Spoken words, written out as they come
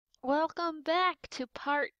welcome back to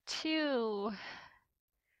part 2.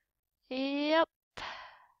 Yep,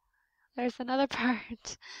 there's another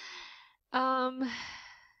part. Um,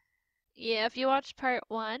 yeah, if you watched part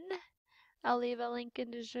 1, I'll leave a link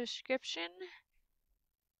in the description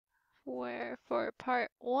where for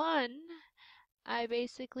part 1, I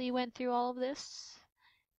basically went through all of this.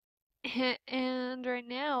 And right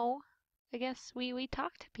now, I guess we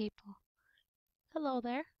talk to people. Hello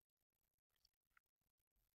there.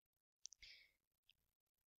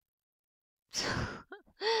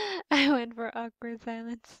 I went for awkward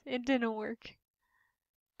silence. It didn't work.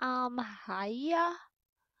 Hiya.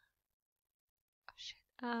 Oh, shit.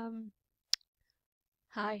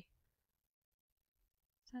 Hi.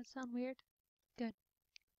 Does that sound weird? Good.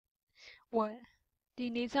 What? Do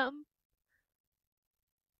you need something?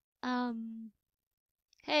 Um,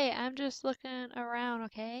 hey, I'm just looking around,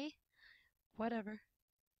 okay? Whatever.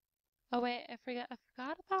 Oh wait, I forgot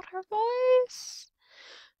about her voice.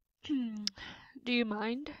 Do you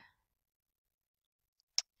mind?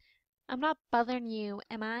 I'm not bothering you,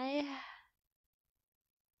 am I?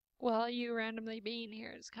 Well, you randomly being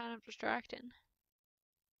here is kind of distracting.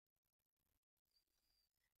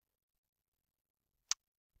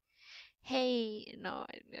 Hey, no,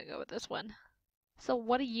 I'm gonna go with this one. So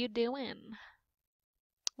what are you doing?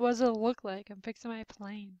 What does it look like? I'm fixing my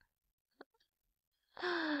plane.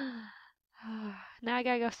 Now I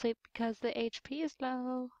gotta go sleep because the HP is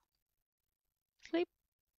low. Sleep.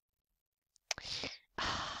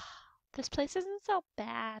 This place isn't so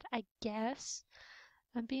bad, I guess.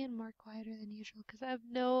 I'm being more quieter than usual because I have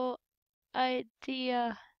no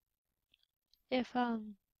idea if my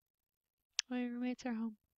roommates are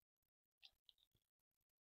home.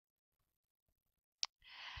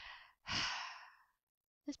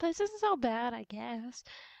 This place isn't so bad, I guess.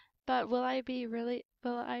 But will I really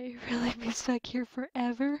be stuck here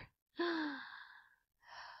forever?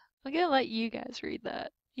 I'm gonna let you guys read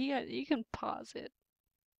that. You can pause it.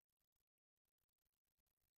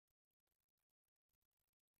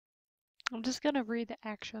 I'm just gonna read the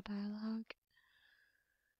actual dialogue.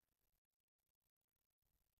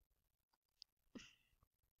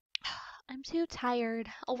 I'm too tired.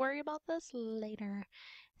 I'll worry about this later.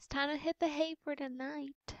 It's time to hit the hay for the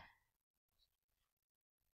night.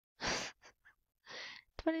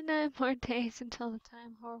 29 more days until the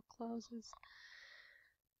time hall closes.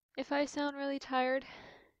 If I sound really tired,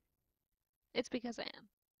 it's because I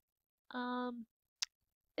am.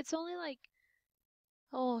 It's only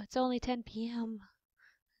it's only 10 p.m.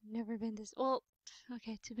 I've never been this, well,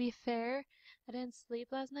 okay, to be fair, I didn't sleep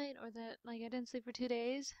last night, or I didn't sleep for 2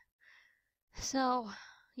 days. So,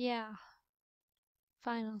 yeah,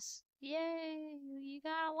 finals. Yay, you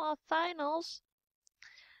got a lot of finals.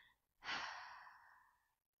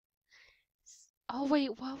 Oh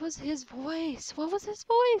wait, what was his voice? What was his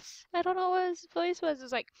voice? I don't know what his voice was.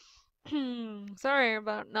 It's like, sorry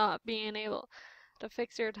about not being able to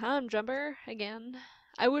fix your time jumper again.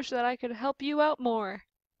 I wish that I could help you out more.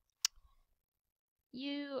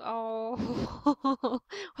 With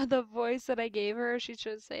the voice that I gave her, she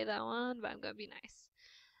should say that one, but I'm gonna be nice.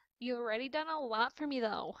 You already done a lot for me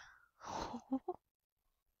though.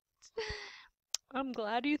 I'm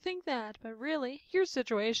glad you think that, but really, your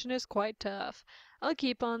situation is quite tough. I'll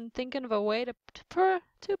keep on thinking of a way to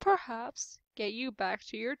perhaps get you back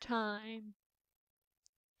to your time.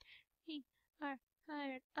 We are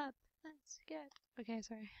fired up. Let's get. Okay,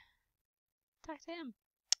 sorry. Talk to him.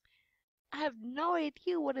 I have no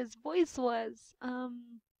idea what his voice was.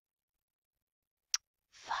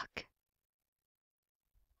 Fuck.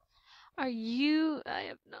 Are you? I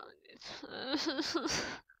have no.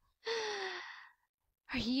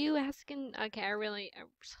 Are you asking? Okay, I really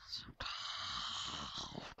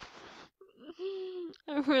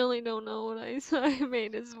don't know what I said. I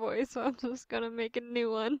made his voice, so I'm just gonna make a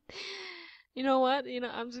new one. You know what?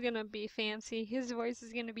 I'm just gonna be fancy. His voice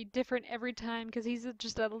is gonna be different every time because he's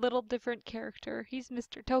just a little different character. He's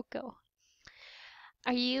Mr. Toko.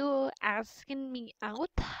 Are you asking me out?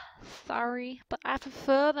 Sorry, but I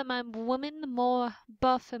prefer that my woman more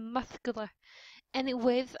buff and muscular.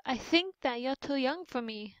 Anyways, I think that you're too young for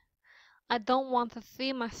me. I don't want to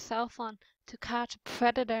see myself on To Catch a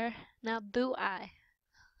Predator, now do I?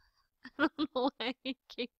 I don't know why I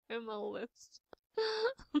gave him a list.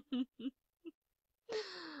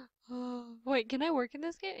 Oh, wait, can I work in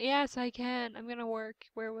this game? Yes, I can. I'm gonna work.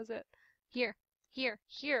 Where was it? Here, here,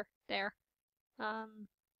 there.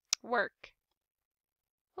 Work.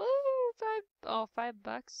 Ooh,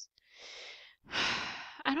 $5.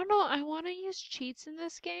 I don't know. I want to use cheats in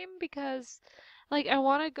this game because, I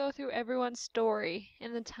want to go through everyone's story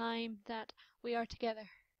in the time that we are together.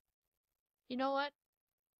 You know what?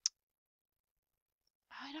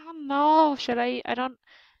 I don't know. Should I don't.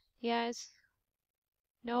 Yes.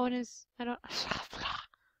 No one is. I don't.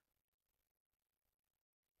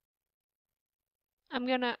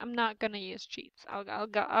 I'm not gonna use cheats. I'll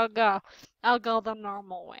go the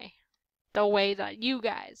normal way. The way that you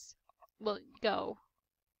guys will go.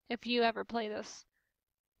 If you ever play this,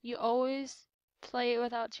 you always play it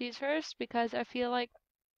without cheats first because I feel like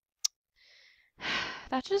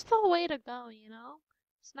that's just the way to go, you know?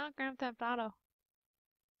 It's not Grand Theft Auto.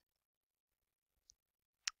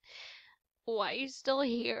 Why are you still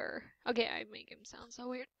here? Okay, I make him sound so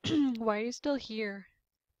weird. Why are you still here?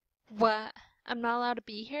 What? I'm not allowed to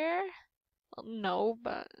be here? Well, no,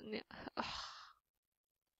 but yeah.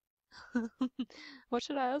 What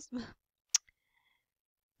should I ask?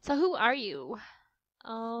 So who are you?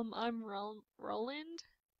 I'm Roland. Roland.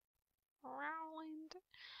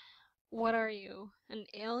 What are you? An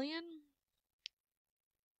alien?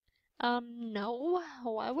 No.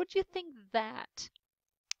 Why would you think that?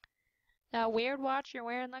 That weird watch you're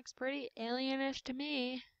wearing looks pretty alienish to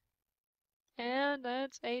me. And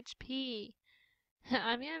that's HP.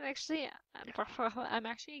 I mean, I'm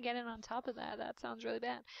actually getting on top of that. That sounds really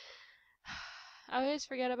bad. I always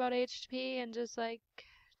forget about HP and just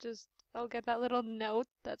I'll get that little note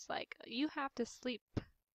that's like, you have to sleep.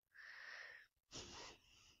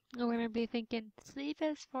 I'm gonna be thinking, sleep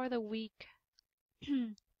is for the weak.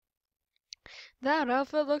 That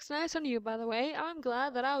outfit looks nice on you, by the way. I'm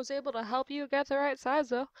glad that I was able to help you get the right size,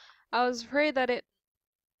 though. I was afraid that it.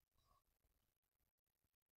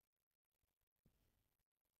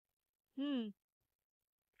 Hmm.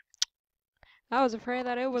 I was afraid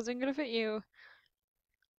that it wasn't gonna fit you.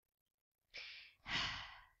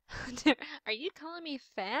 Are you calling me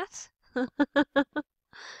fat?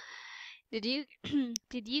 Did you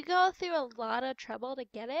did you go through a lot of trouble to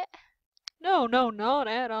get it? No, no, not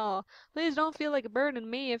at all. Please don't feel like a burden to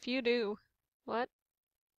me if you do. What?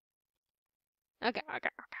 Okay.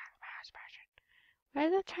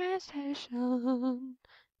 Where's the train station?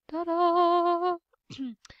 Ta-da!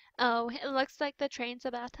 Oh, it looks like the train's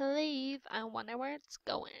about to leave. I wonder where it's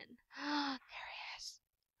going. There he is.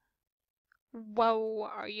 Whoa,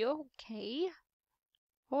 are you okay?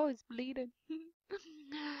 Oh, he's bleeding.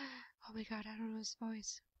 Oh my god, I don't know his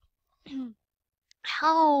voice.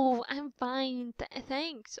 Oh, I'm fine.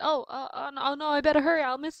 Thanks. Oh no, I better hurry.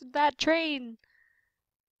 I'll miss that train.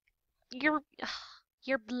 You're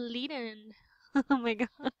you're bleeding. Oh my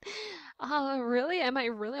god. Oh, really? Am I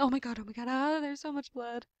really? Oh my god. Oh my god. Ah, there's so much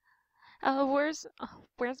blood. Where's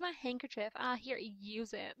my handkerchief? Ah, here,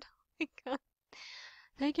 use it. Oh my god.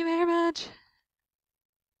 Thank you very much.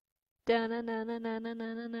 Da na na na na na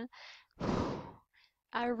na na na.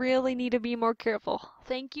 I really need to be more careful.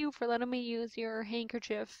 Thank you for letting me use your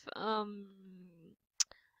handkerchief. Oh,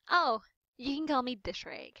 you can call me Dish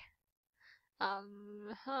Rag.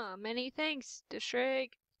 Many thanks, Dish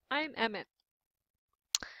Rag. I'm Emmett.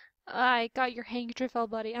 I got your handkerchief,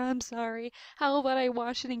 old buddy. I'm sorry. How about I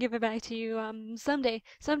wash it and give it back to you, someday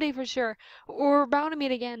for sure. We're bound to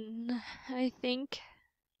meet again, I think.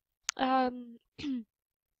 Um,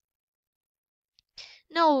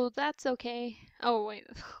 no, that's okay. Oh, wait,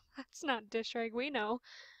 that's not dish rag, we know.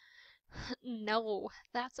 No,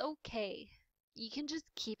 that's okay. You can just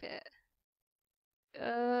keep it.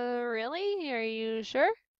 Really? Are you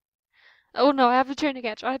sure? Oh no, I have a train to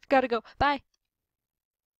catch. I've gotta go. Bye.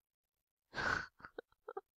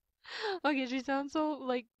 Okay, she sounds so,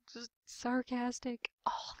 like, just sarcastic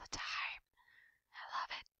all the time. I love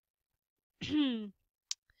it.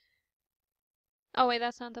 Oh wait,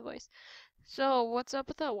 that's not the voice. So, what's up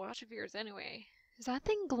with that watch of yours anyway? Is that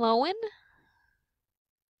thing glowing?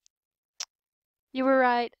 You were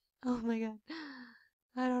right. Oh my god.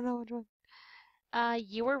 I don't know which one.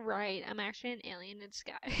 You were right. I'm actually an alien in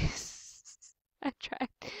disguise. I tried.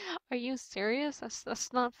 Are you serious?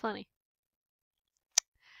 That's not funny.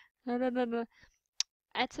 No.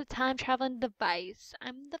 It's a time traveling device.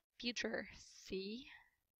 I'm the future. See?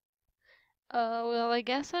 Well, I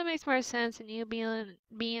guess that makes more sense than you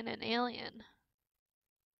being an alien.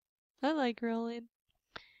 I like rolling.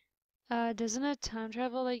 Doesn't a time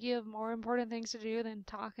travel like you have more important things to do than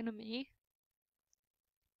talking to me?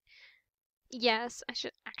 Yes, I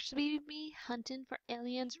should actually be hunting for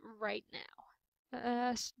aliens right now.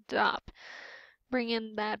 Stop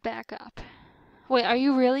bringing that back up. Wait,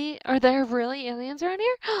 are there really aliens around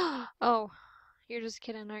here? Oh, you're just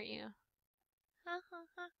kidding, aren't you?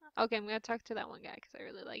 Okay, I'm gonna talk to that one guy because I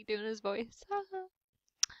really like doing his voice.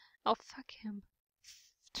 Oh, fuck him.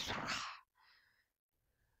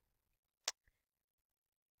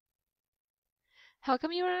 How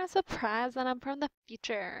come you weren't surprised that I'm from the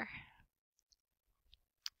future?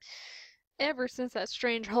 Ever since that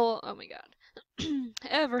strange hole, oh my god.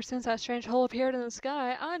 Ever since that strange hole appeared in the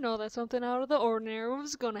sky, I know that something out of the ordinary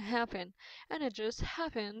was gonna happen. And it just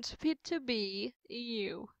happened to be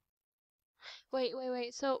you. Wait.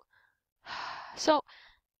 So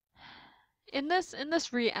in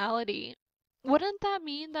this reality, wouldn't that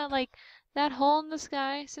mean that like that hole in the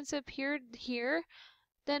sky, since it appeared here,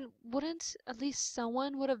 then wouldn't at least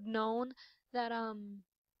someone would have known that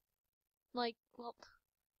like well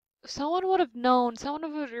someone would have known,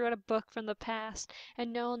 someone would have read a book from the past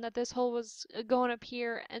and known that this hole was going to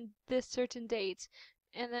appear and this certain date,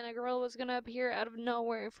 and then a girl was going to appear out of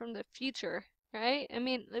nowhere from the future, right? I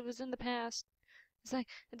mean, it was in the past. It's like,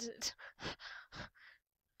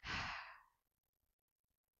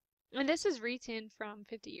 and this is written from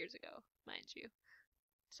 50 years ago, mind you.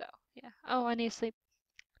 So, yeah. Oh, I need to sleep.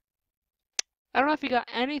 I don't know if you got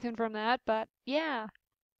anything from that, but yeah.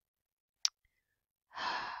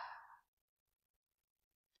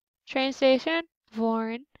 Train station,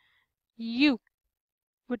 Warren. You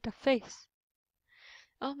with the face.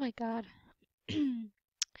 Oh my god. Do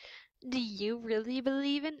you really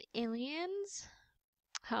believe in aliens?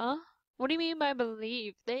 Huh? What do you mean by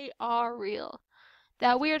believe? They are real.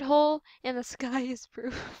 That weird hole in the sky is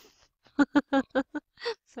proof.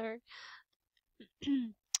 Sorry.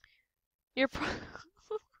 You're pro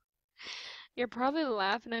You're probably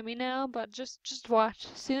laughing at me now, but just watch.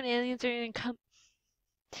 Soon aliens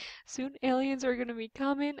are gonna be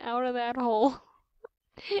coming out of that hole.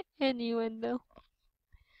 Innuendo.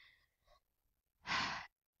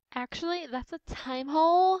 Actually, that's a time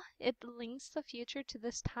hole. It links the future to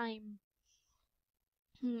this time.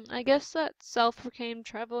 I guess that self-proclaimed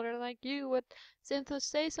traveler like you would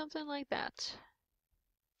say something like that.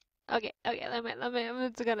 Okay, I'm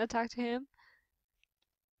just gonna talk to him.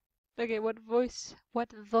 Okay, what voice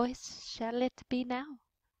shall it be now?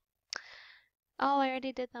 Oh, I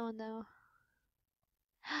already did that one though.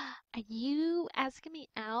 Are you asking me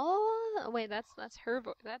out? Wait, that's her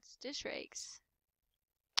voice. That's Dish Rakes.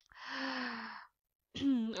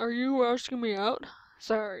 Are you asking me out?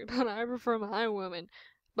 Sorry, but I prefer my women,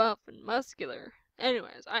 buff and muscular.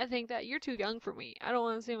 Anyways, I think that you're too young for me. I don't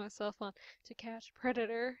want to see myself on To Catch a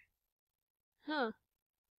Predator. Huh.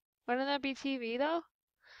 Wouldn't that be TV though?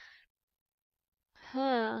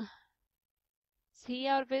 Huh. Is he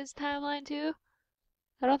out of his timeline too?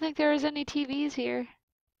 I don't think there was any TVs here.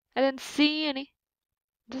 I didn't see any.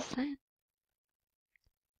 Just saying.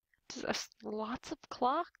 Just lots of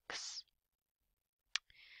clocks.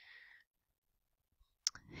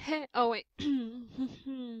 Hey, oh wait.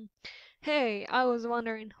 Hey, I was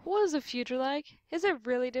wondering, what is the future like? Is it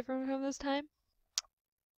really different from this time?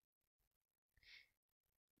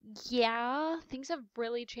 Yeah, things have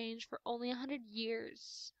really changed for only 100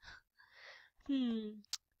 years.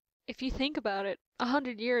 If you think about it,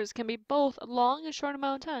 100 years can be both a long and short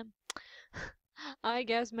amount of time. I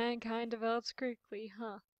guess mankind develops quickly,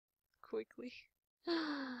 huh? Quickly.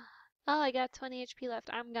 Oh, I got 20 HP left.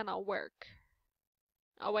 I'm gonna work.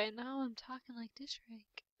 Oh wait, now I'm talking like this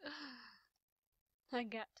rank. I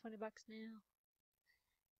got 20 bucks now.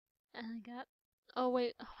 And I got. Oh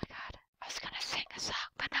wait, oh my god. I was gonna sing a song,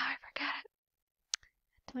 but now I forgot it.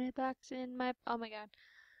 20 bucks in my. Oh my god.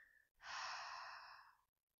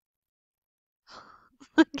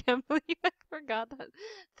 I can't believe I forgot that.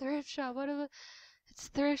 Thrift shop. What is it? It's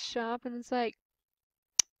thrift shop, and it's like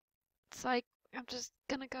I'm just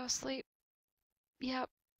gonna go sleep. Yep.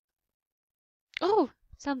 Oh,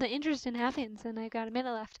 something interesting happens, and I've got a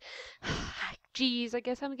minute left. Jeez, I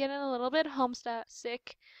guess I'm getting a little bit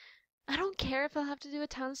homesick. I don't care if I'll have to do a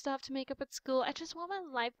ton of stuff to make up at school. I just want my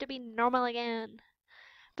life to be normal again.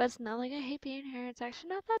 But it's not like I hate being here. It's actually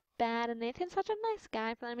not that bad, and Nathan's such a nice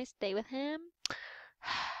guy for letting me stay with him.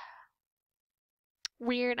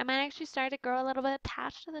 Weird. I might actually start to grow a little bit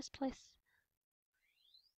attached to this place.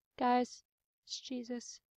 Guys, it's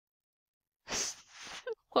Jesus.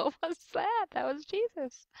 What was that? That was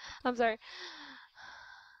Jesus. I'm sorry.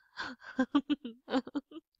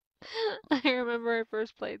 I remember I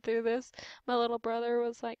first played through this. My little brother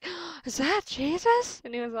was like, "Is that Jesus?"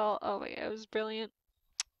 And he was all, "Oh my God, it was brilliant,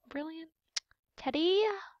 brilliant." Teddy,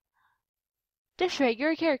 Dishrag,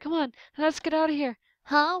 you're here. Come on, let's get out of here.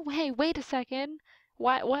 Huh? Hey, wait a second.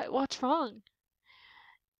 What's wrong?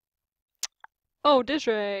 Oh,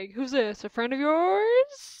 Dishrag, who's this? A friend of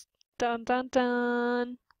yours? Dun dun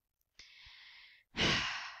dun.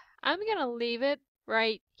 I'm gonna leave it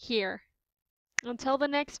right here until the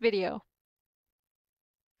next video.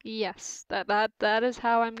 Yes, that is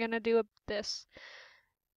how I'm gonna do this.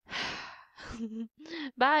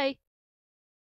 Bye.